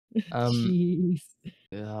 Jeez.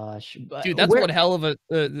 Gosh, dude, that's one hell of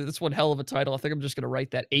a title. I think I'm just gonna write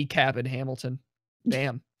that, ACAB in Hamilton.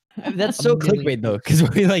 Damn. That's so clickbait though, because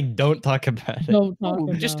we like don't talk about it.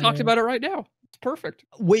 We just talked about it right now. It's perfect.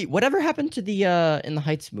 Wait, whatever happened to the In the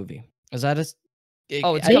Heights movie? Is that it's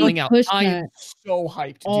coming out. I'm so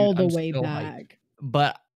hyped, dude. All the way back.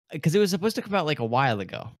 But because it was supposed to come out like a while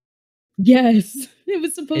ago. Yes, it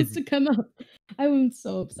was supposed to come out. I was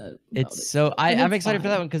so upset. I'm excited for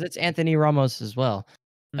that one because it's Anthony Ramos as well,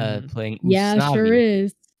 playing. Yeah, Usnavi. Sure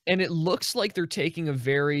is. And it looks like they're taking a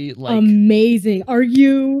very like amazing. Are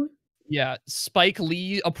you? Yeah, Spike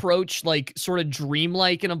Lee approach, like sort of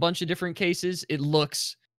dreamlike in a bunch of different cases. It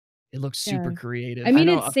looks super creative. I mean,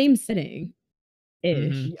 it's same setting.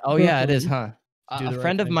 Oh yeah, it is, huh? A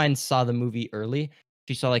friend of mine saw the movie early.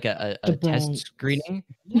 She saw like a test screening.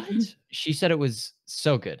 What? She said it was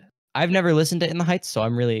so good. I've never listened to In the Heights, so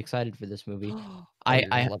I'm really excited for this movie.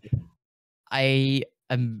 I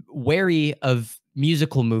am wary of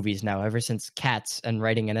musical movies now ever since Cats and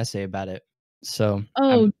writing an essay about it. So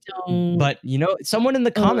don't. But you know, someone in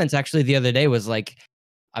the comments actually the other day was like,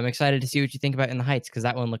 I'm excited to see what you think about In the Heights, because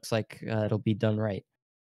that one looks like it'll be done right.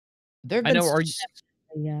 Go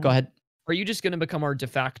ahead. Are you just going to become our de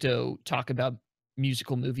facto talk about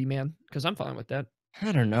musical movie man? Because I'm fine with that.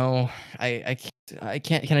 I don't know. I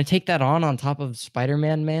can't. Can I take that on top of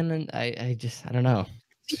Spider-Man, man? And I don't know.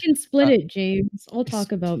 We can split it, James. I'll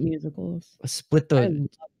talk about musicals.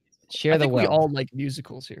 Share the wealth. We all like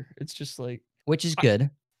musicals here. It's just like, which is good.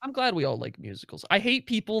 I'm glad we all like musicals. I hate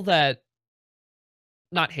people that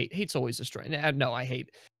not hate. Hate's always a strong. No, I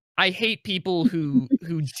hate people who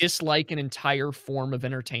dislike an entire form of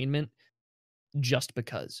entertainment just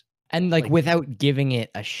because. And, like, Like, without giving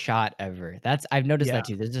it a shot ever. I've noticed yeah. that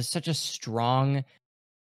too. There's just such a strong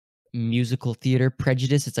musical theater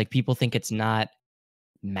prejudice. It's like people think it's not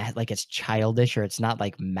like it's childish or it's not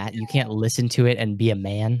like you can't listen to it and be a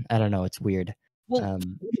man. I don't know. It's weird. Well,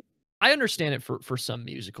 Um, I understand it for some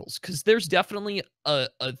musicals because there's definitely a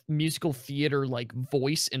musical theater like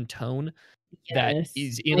voice and tone that Yes.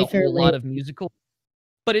 is in My a Fair whole Lady. lot of musical.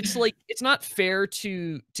 But it's like it's not fair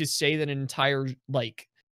to say that an entire like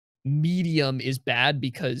medium is bad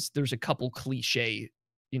because there's a couple cliche,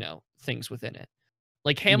 things within it.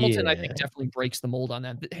 Like Hamilton, I think yeah. definitely breaks the mold on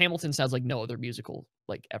that. Hamilton sounds like no other musical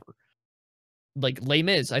like ever. Like Les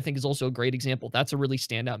Mis, I think is also a great example. That's a really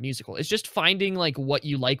standout musical. It's just finding like what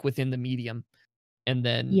you like within the medium and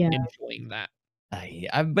then Yeah. enjoying that.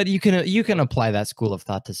 But you can apply that school of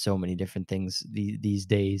thought to so many different things these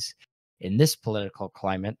days in this political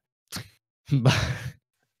climate.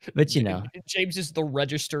 but James is the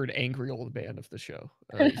registered angry old man of the show.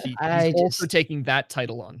 He's I also just taking that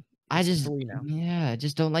title on. I It's just 3 now. I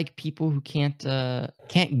just don't like people who can't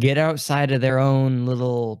get outside of their own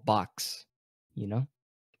little box. You know,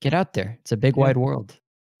 get out there. It's a big Yeah. wide world.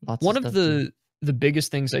 Lots of One of stuff to do. the biggest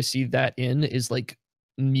things I see that in is like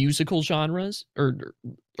musical genres or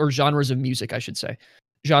genres of music, I should say.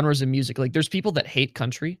 Genres of music. Like there's people that hate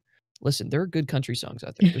country. Listen, there are good country songs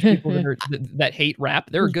out there. There's people that hate rap.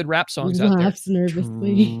 There are good rap songs out there. Laughs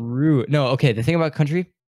nervously. True. No, okay. The thing about country,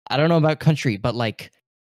 I don't know about country, but like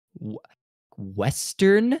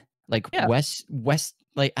Western, like Yeah. West,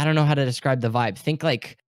 like I don't know how to describe the vibe. Think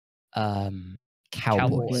like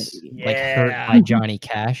Cowboys, like Hurt by Yeah. Johnny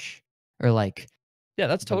Cash, or like Yeah,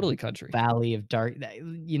 that's the totally country. Valley of Dark.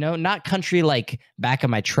 Not country like Back of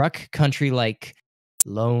My Truck, country like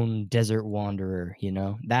Lone Desert Wanderer.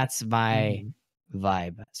 That's my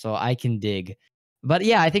vibe. So I can dig. But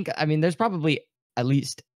yeah, I mean, there's probably at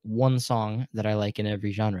least one song that I like in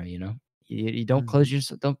every genre. You don't close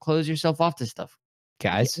yourself off to stuff,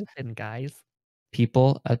 guys. Listen, guys.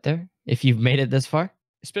 People out there, if you've made it this far,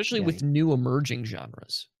 Especially Yeah. with new emerging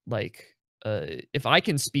genres. Like, if I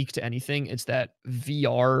can speak to anything, it's that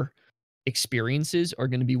VR experiences are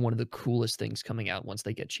gonna be one of the coolest things coming out once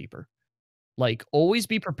they get cheaper. Like, always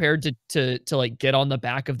be prepared to like, get on the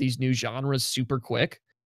back of these new genres super quick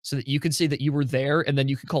so that you can say that you were there, and then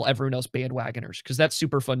you can call everyone else bandwagoners because that's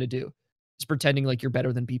super fun to do. It's pretending like you're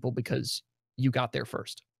better than people because you got there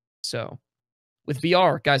first. So, with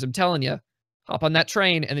VR, guys, I'm telling you, hop on that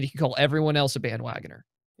train, and then you can call everyone else a bandwagoner.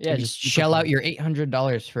 Yeah, just shell out your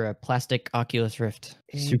 $800 for a plastic Oculus Rift.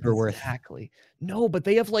 Super worth. Exactly. No, but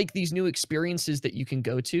they have like these new experiences that you can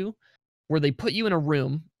go to where they put you in a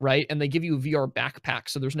room, right? And they give you a VR backpack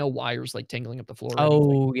so there's no wires like tangling up the floor or anything.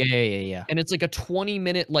 Oh, yeah. And it's like a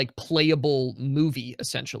 20-minute like playable movie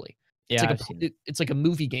essentially. Yeah, I've seen it. It's like a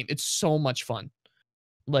movie game. It's so much fun.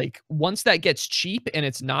 Like once that gets cheap and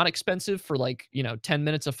it's not expensive for like, 10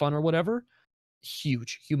 minutes of fun or whatever,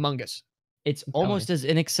 huge, humongous. It's I'm telling almost you. as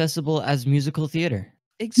inaccessible as musical theater.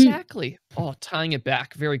 Exactly. Oh, tying it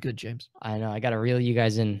back. Very good, James. I know. I got to reel you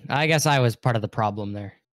guys in. I guess I was part of the problem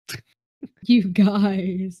there. You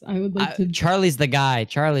guys, I would like to. Charlie's the guy.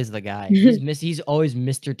 He's always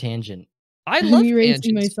Mr. Tangent. I love erasing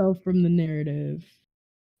tangents. myself from the narrative.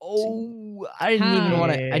 Oh, I didn't even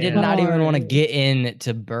want to. I did Yeah. not even want to get in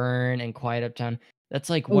to Burn and Quiet Uptown. That's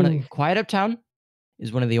like Quiet Uptown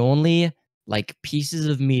is one of the only like pieces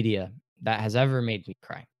of media that has ever made me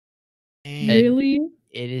cry. Really?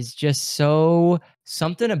 It is just so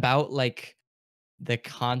something about like the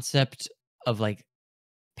concept of like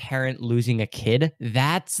parent losing a kid.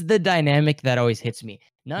 That's the dynamic that always hits me.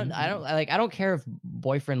 I don't care if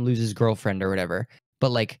boyfriend loses girlfriend or whatever,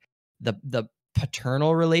 but like the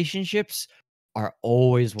paternal relationships are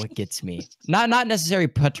always what gets me. Not necessarily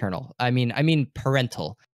paternal. I mean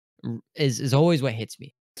parental is always what hits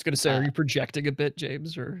me. I was gonna say, are you projecting a bit,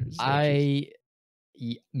 James, or is that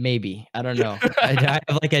maybe I don't know. I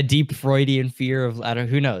have like a deep Freudian fear of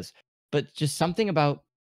who knows, but just something about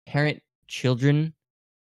parent-children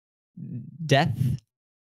death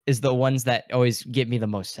is the ones that always get me the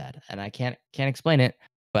most sad, and I can't explain it,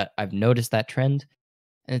 but I've noticed that trend,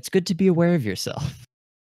 and it's good to be aware of yourself.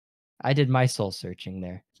 I did my soul searching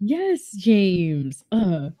there. Yes, James.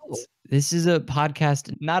 This is a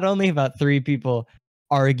podcast not only about 3 people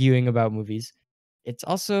arguing about movies, it's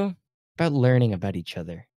also about learning about each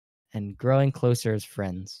other and growing closer as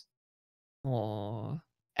friends. Aw.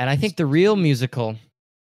 And I think the real musical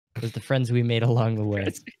was the friends we made along the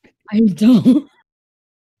way. I don't.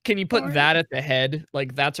 Can you put Sorry. that at the head?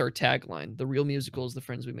 Like, that's our tagline. The real musical is the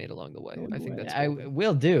friends we made along the way. I think that's I golden.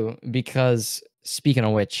 will do, because speaking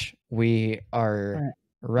of which, we are Alright,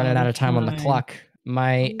 running out of time on the time. clock.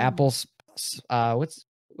 My Oh. Apple's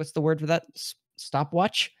what's the word for that?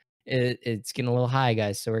 Stopwatch. It's getting a little high,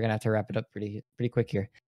 guys. So we're gonna have to wrap it up pretty quick here.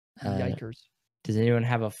 Yikers. Does anyone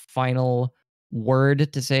have a final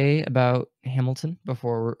word to say about Hamilton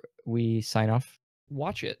before we sign off?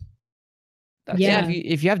 Watch it. Yeah, Yeah.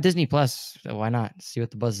 if you have Disney Plus, why not see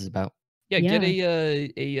what the buzz is about? Yeah, get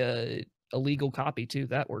Yeah. a legal copy too.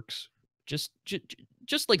 That works. Just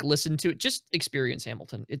like listen to it. Just experience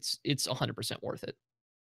Hamilton. It's 100% worth it.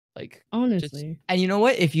 Like, just Honestly. And you know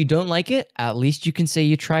what? If you don't like it, at least you can say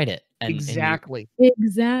you tried it. And exactly.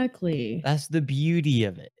 Exactly. that's the beauty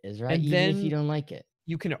of it, is right. And Even if you then don't like it,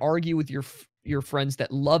 you can argue with your friends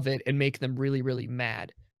that love it and make them really, really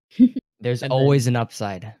mad. there's And always an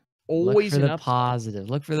upside. Look Always for an the upside. positive.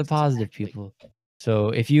 Look for the positive, Exactly. people. So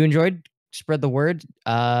if you enjoyed, spread the word.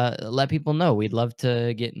 Let people know. We'd love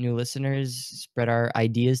to get new listeners, spread our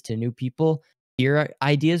ideas to new people, hear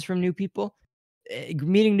ideas from new people.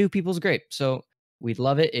 Meeting new people is great. So we'd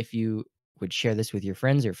love it if you would share this with your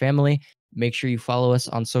friends or family. Make sure you follow us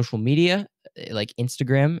on social media, like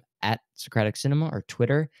Instagram at Socratic Cinema, or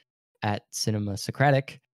Twitter at Cinema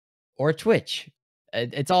Socratic, or Twitch.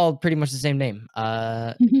 It's all pretty much the same name.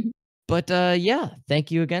 But yeah,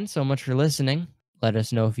 thank you again so much for listening. Let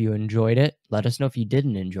us know if you enjoyed it. Let us know if you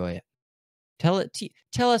didn't enjoy it. Tell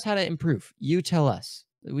us how to improve. You tell us.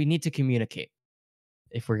 We need to communicate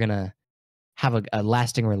if we're gonna have a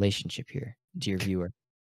lasting relationship here, dear viewer.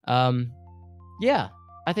 Yeah,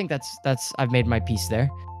 I think that's I've made my piece there.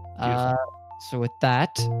 Beautiful. So with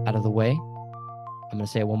that out of the way, I'm gonna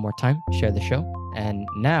say it one more time. Share the show, and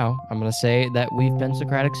now I'm gonna say that we've been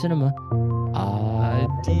Socratic Cinema.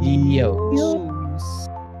 Adios.